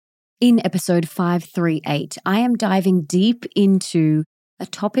In episode 538, I am diving deep into a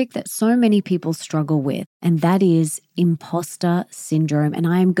topic that so many people struggle with, and that is imposter syndrome. And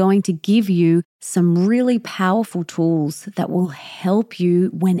I am going to give you some really powerful tools that will help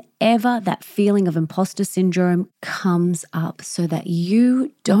you whenever that feeling of imposter syndrome comes up so that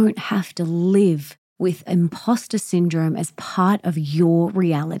you don't have to live with imposter syndrome as part of your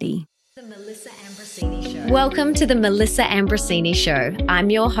reality. Welcome to the Melissa Ambrosini Show. I'm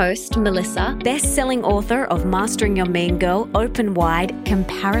your host, Melissa, best-selling author of Mastering Your Mean Girl, Open Wide,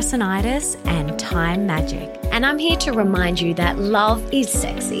 Comparisonitis, and Time Magic. And I'm here to remind you that love is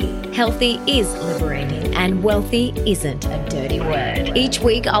sexy, healthy is liberating, and wealthy isn't a dirty word. Each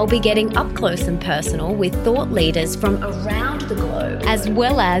week, I'll be getting up close and personal with thought leaders from around the globe, as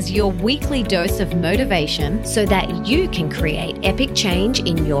well as your weekly dose of motivation so that you can create epic change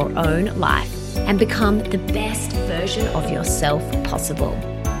in your own life and become the best version of yourself possible.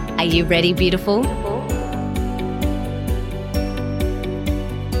 Are you ready, beautiful?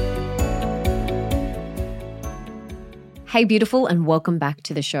 Hey, beautiful, and welcome back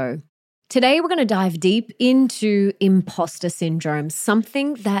to the show. Today, we're going to dive deep into imposter syndrome,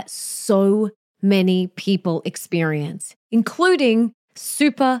 something that so many people experience, including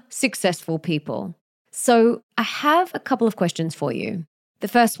super successful people. So I have a couple of questions for you. The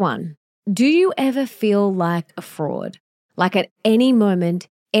first one, do you ever feel like a fraud? Like at any moment,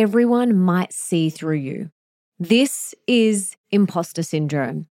 everyone might see through you? This is imposter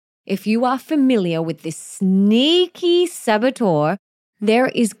syndrome. If you are familiar with this sneaky saboteur, there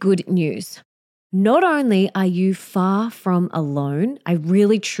is good news. Not only are you far from alone, I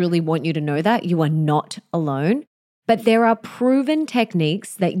really truly want you to know that you are not alone, but there are proven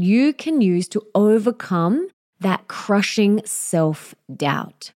techniques that you can use to overcome that crushing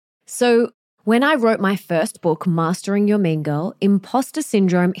self-doubt. So when I wrote my first book, Mastering Your Mean Girl, imposter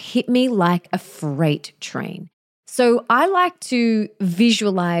syndrome hit me like a freight train. So I like to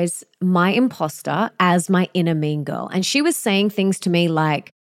visualize my imposter as my inner mean girl. And she was saying things to me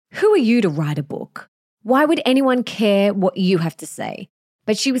like, who are you to write a book? Why would anyone care what you have to say?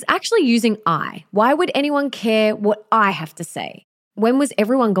 But she was actually using I. Why would anyone care what I have to say? When was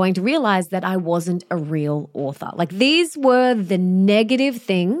everyone going to realize that I wasn't a real author? Like these were the negative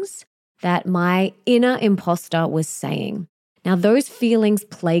things that my inner imposter was saying. Now, those feelings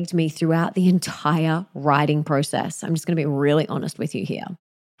plagued me throughout the entire writing process. I'm just going to be really honest with you here.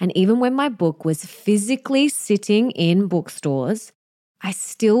 And even when my book was physically sitting in bookstores, I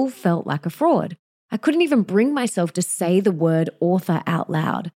still felt like a fraud. I couldn't even bring myself to say the word author out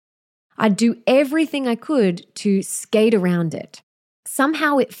loud. I'd do everything I could to skate around it.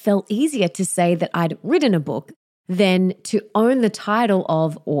 Somehow it felt easier to say that I'd written a book than to own the title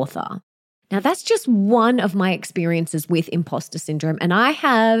of author. Now, that's just one of my experiences with imposter syndrome, and I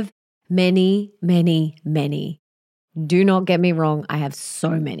have many, many, many. Do not get me wrong, I have so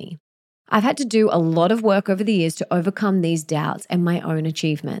many. I've had to do a lot of work over the years to overcome these doubts and my own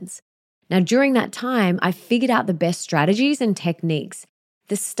achievements. Now, during that time, I figured out the best strategies and techniques,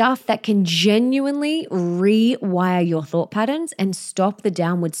 the stuff that can genuinely rewire your thought patterns and stop the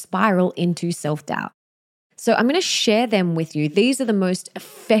downward spiral into self-doubt. So I'm going to share them with you. These are the most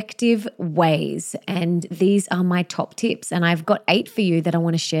effective ways, and these are my top tips. And I've got 8 for you that I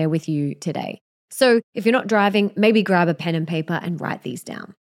want to share with you today. So if you're not driving, maybe grab a pen and paper and write these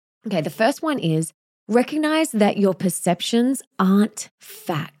down. Okay, the first one is recognize that your perceptions aren't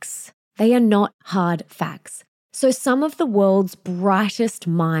facts. They are not hard facts. So some of the world's brightest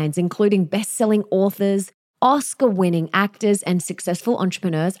minds, including best-selling authors, Oscar-winning actors, and successful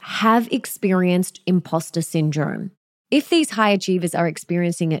entrepreneurs have experienced imposter syndrome. If these high achievers are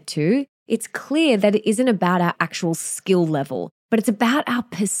experiencing it too, it's clear that it isn't about our actual skill level, but it's about our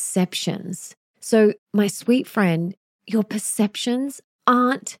perceptions. So, my sweet friend, your perceptions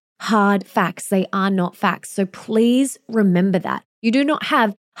aren't hard facts. They are not facts. So please remember that. You do not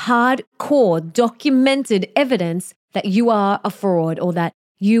have hardcore documented evidence that you are a fraud or that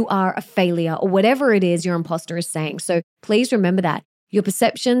you are a failure or whatever it is your imposter is saying. So please remember that. Your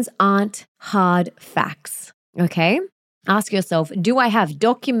perceptions aren't hard facts, okay? Ask yourself, do I have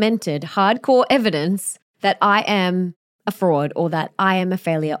documented hardcore evidence that I am a fraud or that I am a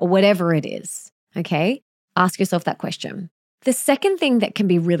failure or whatever it is, okay? Ask yourself that question. The second thing that can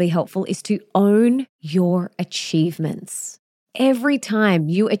be really helpful is to own your achievements. Every time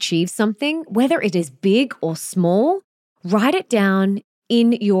you achieve something, whether it is big or small, write it down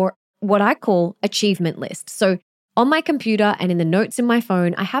in your what I call achievement list. So on my computer and in the notes in my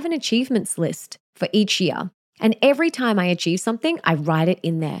phone, I have an achievements list for each year. And every time I achieve something, I write it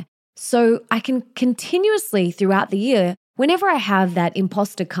in there. So I can continuously throughout the year whenever I have that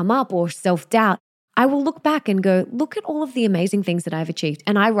imposter come up or self-doubt, I will look back and go, look at all of the amazing things that I've achieved.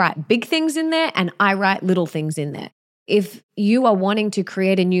 And I write big things in there and I write little things in there. If you are wanting to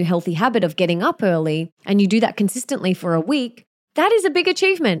create a new healthy habit of getting up early and you do that consistently for a week, that is a big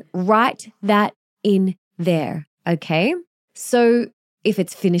achievement. Write that in there, okay? So if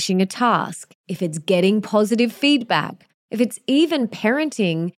it's finishing a task, if it's getting positive feedback, if it's even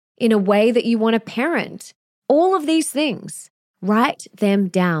parenting in a way that you want to parent, all of these things, write them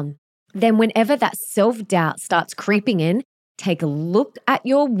down. Then whenever that self-doubt starts creeping in, take a look at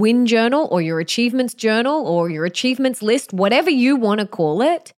your win journal or your achievements journal or your achievements list, whatever you want to call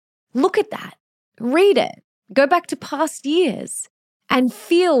it. Look at that, read it, go back to past years and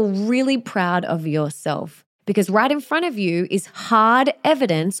feel really proud of yourself. Because right in front of you is hard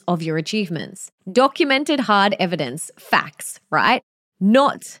evidence of your achievements. Documented hard evidence, facts, right?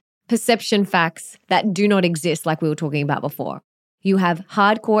 Not perception facts that do not exist like we were talking about before. You have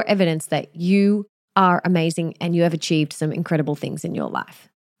hardcore evidence that you are amazing and you have achieved some incredible things in your life.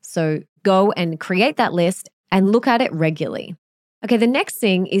 So go and create that list and look at it regularly. Okay, the next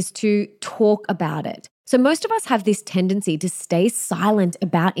thing is to talk about it. So most of us have this tendency to stay silent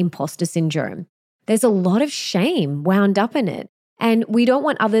about imposter syndrome. There's a lot of shame wound up in it, and we don't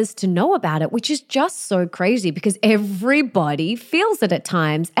want others to know about it, which is just so crazy because everybody feels it at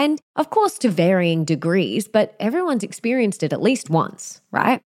times, and of course to varying degrees, but everyone's experienced it at least once,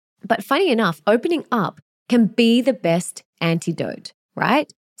 right? But funny enough, opening up can be the best antidote,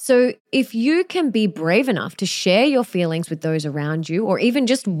 right? So if you can be brave enough to share your feelings with those around you, or even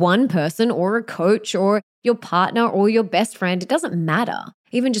just one person or a coach or your partner or your best friend, it doesn't matter.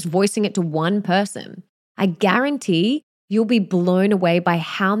 Even just voicing it to one person, I guarantee you'll be blown away by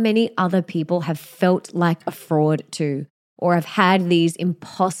how many other people have felt like a fraud too, or have had these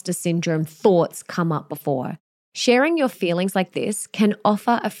imposter syndrome thoughts come up before. Sharing your feelings like this can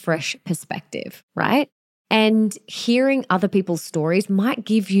offer a fresh perspective, right? And hearing other people's stories might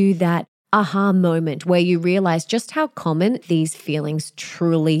give you that aha moment where you realize just how common these feelings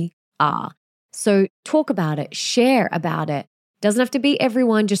truly are. So talk about it, share about it. Doesn't have to be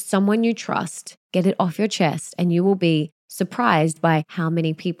everyone, just someone you trust. Get it off your chest and you will be surprised by how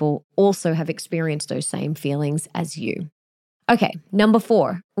many people also have experienced those same feelings as you. Okay, number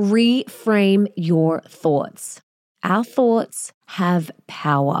 4, reframe your thoughts. Our thoughts have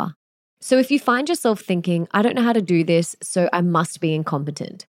power. So if you find yourself thinking, I don't know how to do this, so I must be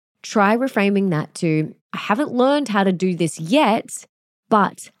incompetent, try reframing that to, I haven't learned how to do this yet,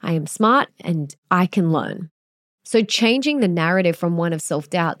 but I am smart and I can learn. So changing the narrative from one of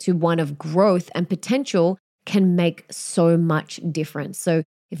self-doubt to one of growth and potential can make so much difference. So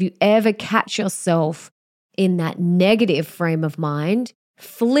if you ever catch yourself in that negative frame of mind,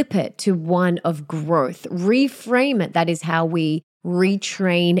 flip it to one of growth, reframe it. That is how we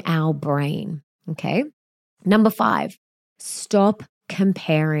retrain our brain. Okay. Number 5, stop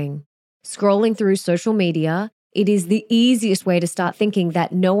comparing. Scrolling through social media, it is the easiest way to start thinking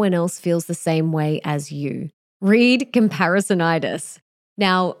that no one else feels the same way as you. Read Comparisonitis.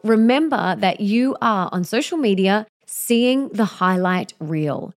 Now, remember that you are on social media seeing the highlight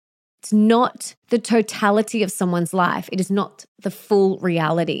reel. It's not the totality of someone's life. It is not the full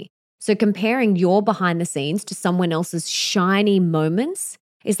reality. So comparing your behind the scenes to someone else's shiny moments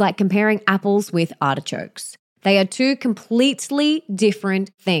is like comparing apples with artichokes. They are two completely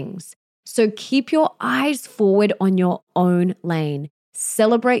different things. So keep your eyes forward on your own lane.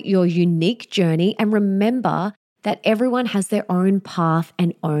 Celebrate your unique journey and remember that everyone has their own path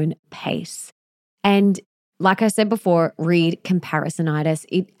and own pace. And like I said before, read Comparisonitis.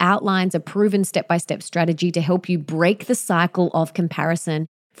 It outlines a proven step-by-step strategy to help you break the cycle of comparison,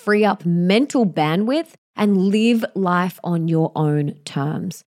 free up mental bandwidth, and live life on your own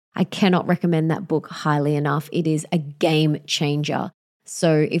terms. I cannot recommend that book highly enough. It is a game changer.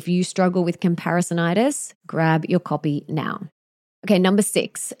 So if you struggle with Comparisonitis, grab your copy now. Okay, number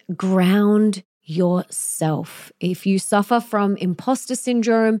 6, ground yourself. If you suffer from imposter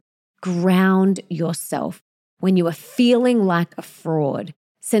syndrome, ground yourself. When you are feeling like a fraud,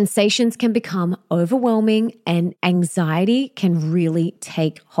 sensations can become overwhelming and anxiety can really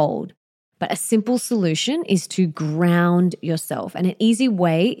take hold. But a simple solution is to ground yourself. And an easy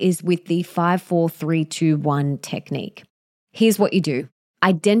way is with the 5-4-3-2-1 technique. Here's what you do.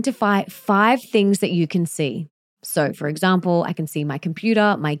 Identify 5 things that you can see. So, for example, I can see my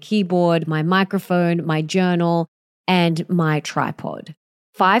computer, my keyboard, my microphone, my journal, and my tripod.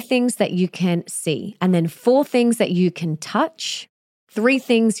 5 things that you can see, and then 4 things that you can touch, 3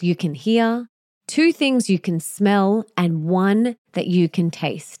 things you can hear, 2 things you can smell, and 1 that you can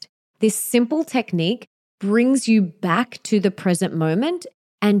taste. This simple technique brings you back to the present moment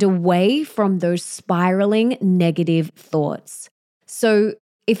and away from those spiraling negative thoughts. So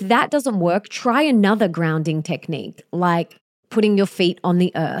if that doesn't work, try another grounding technique, like putting your feet on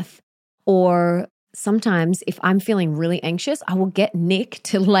the earth. Or sometimes if I'm feeling really anxious, I will get Nick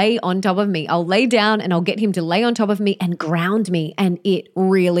to lay on top of me. I'll lay down and I'll get him to lay on top of me and ground me. And it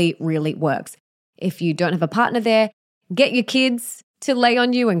really, really works. If you don't have a partner there, get your kids to lay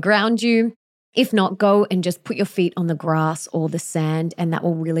on you and ground you. If not, go and just put your feet on the grass or the sand, and that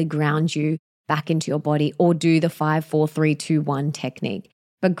will really ground you back into your body. Or do the 5, 4, 3, 2, 1 technique.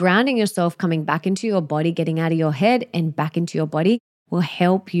 But grounding yourself, coming back into your body, getting out of your head and back into your body will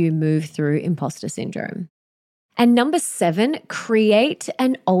help you move through imposter syndrome. And number 7, create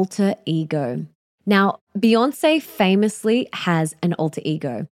an alter ego. Now, Beyonce famously has an alter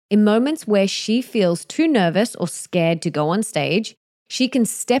ego. In moments where she feels too nervous or scared to go on stage, she can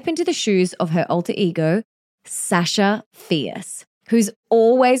step into the shoes of her alter ego, Sasha Fierce, who's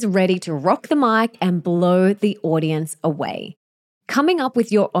always ready to rock the mic and blow the audience away. Coming up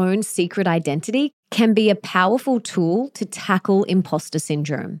with your own secret identity can be a powerful tool to tackle imposter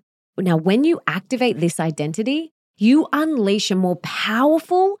syndrome. Now, when you activate this identity, you unleash a more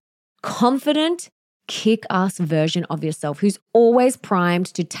powerful, confident, kick-ass version of yourself who's always primed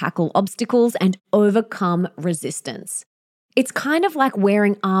to tackle obstacles and overcome resistance. It's kind of like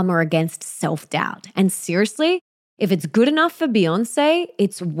wearing armor against self-doubt. And seriously, if it's good enough for Beyonce,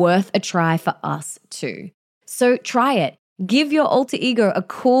 it's worth a try for us too. So try it. Give your alter ego a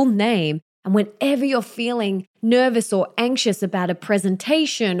cool name. And whenever you're feeling nervous or anxious about a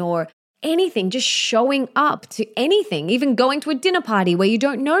presentation or anything, just showing up to anything, even going to a dinner party where you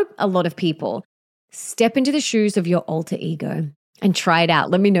don't know a lot of people, step into the shoes of your alter ego and try it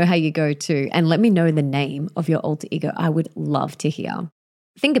out. Let me know how you go too. And let me know the name of your alter ego. I would love to hear.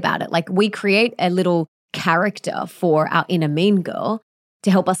 Think about it. Like, we create a little character for our inner mean girl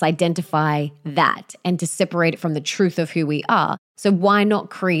to help us identify that and to separate it from the truth of who we are. So why not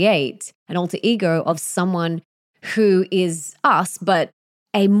create an alter ego of someone who is us, but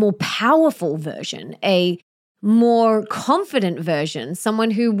a more powerful version, a more confident version,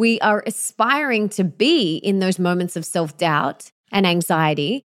 someone who we are aspiring to be in those moments of self-doubt and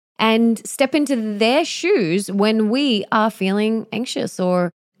anxiety, and step into their shoes when we are feeling anxious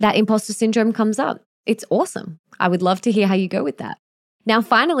or that imposter syndrome comes up. It's awesome. I would love to hear how you go with that. Now,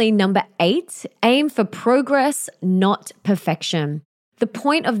 finally, number 8, aim for progress, not perfection. The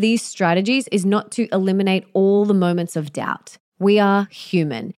point of these strategies is not to eliminate all the moments of doubt. We are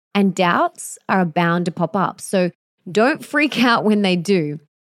human, and doubts are bound to pop up. So don't freak out when they do.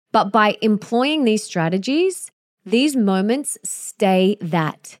 But by employing these strategies, these moments stay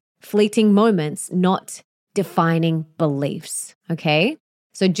that fleeting moments, not defining beliefs. Okay?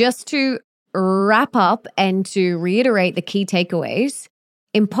 So just to wrap up and to reiterate the key takeaways,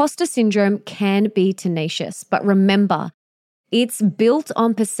 imposter syndrome can be tenacious, but remember, it's built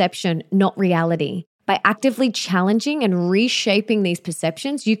on perception, not reality. By actively challenging and reshaping these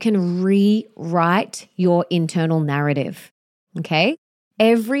perceptions, you can rewrite your internal narrative. Okay?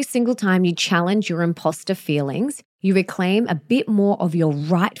 Every single time you challenge your imposter feelings, you reclaim a bit more of your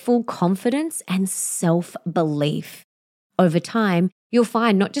rightful confidence and self-belief. Over time, you'll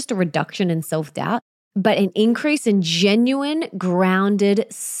find not just a reduction in self-doubt, but an increase in genuine, grounded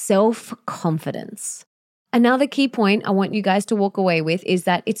self-confidence. Another key point I want you guys to walk away with is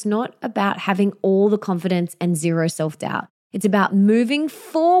that it's not about having all the confidence and zero self-doubt. It's about moving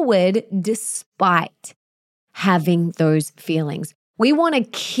forward despite having those feelings. We want to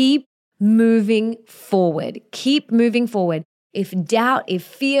keep moving forward. Keep moving forward. If doubt, if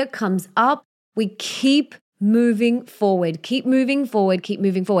fear comes up, we keep moving forward. Keep moving forward. Keep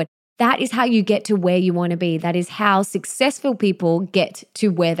moving forward. That is how you get to where you want to be. That is how successful people get to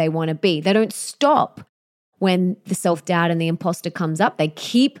where they want to be. They don't stop when the self-doubt and the imposter comes up. They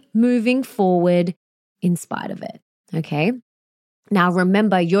keep moving forward in spite of it. Okay? Now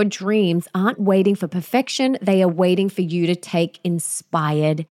remember, your dreams aren't waiting for perfection. They are waiting for you to take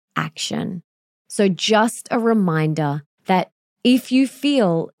inspired action. So just a reminder that if you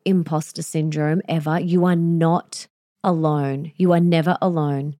feel imposter syndrome ever, you are not alone. You are never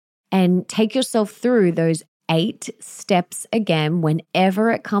alone. And take yourself through those 8 steps again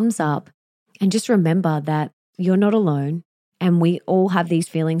whenever it comes up. And just remember that you're not alone. And we all have these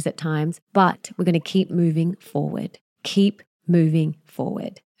feelings at times, but we're going to keep moving forward. Keep moving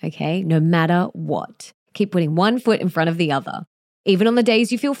forward, okay? No matter what. Keep putting one foot in front of the other. Even on the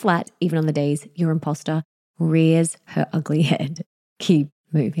days you feel flat, even on the days your imposter rears her ugly head. Keep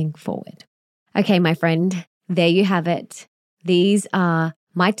moving forward. Okay, my friend, there you have it. These are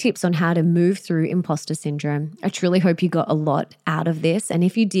my tips on how to move through imposter syndrome. I truly hope you got a lot out of this. And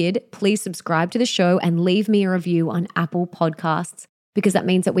if you did, please subscribe to the show and leave me a review on Apple Podcasts, because that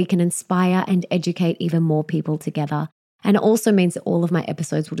means that we can inspire and educate even more people together. And it also means that all of my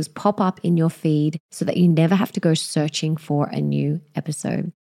episodes will just pop up in your feed so that you never have to go searching for a new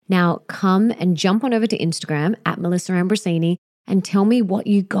episode. Now, come and jump on over to Instagram at Melissa Ambrosini and tell me what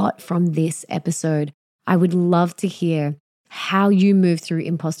you got from this episode. I would love to hear how you moved through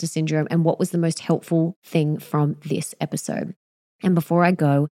imposter syndrome and what was the most helpful thing from this episode. And before I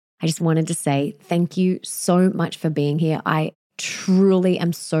go, I just wanted to say thank you so much for being here. I truly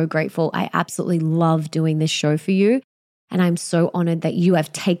am so grateful. I absolutely love doing this show for you. And I'm so honored that you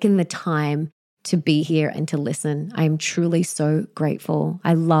have taken the time to be here and to listen. I am truly so grateful.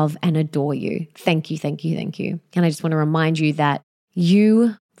 I love and adore you. Thank you, thank you, thank you. And I just want to remind you that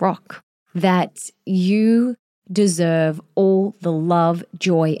you rock, that you deserve all the love,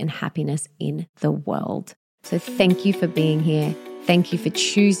 joy, and happiness in the world. So thank you for being here. Thank you for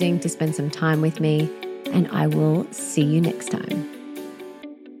choosing to spend some time with me, and I will see you next time.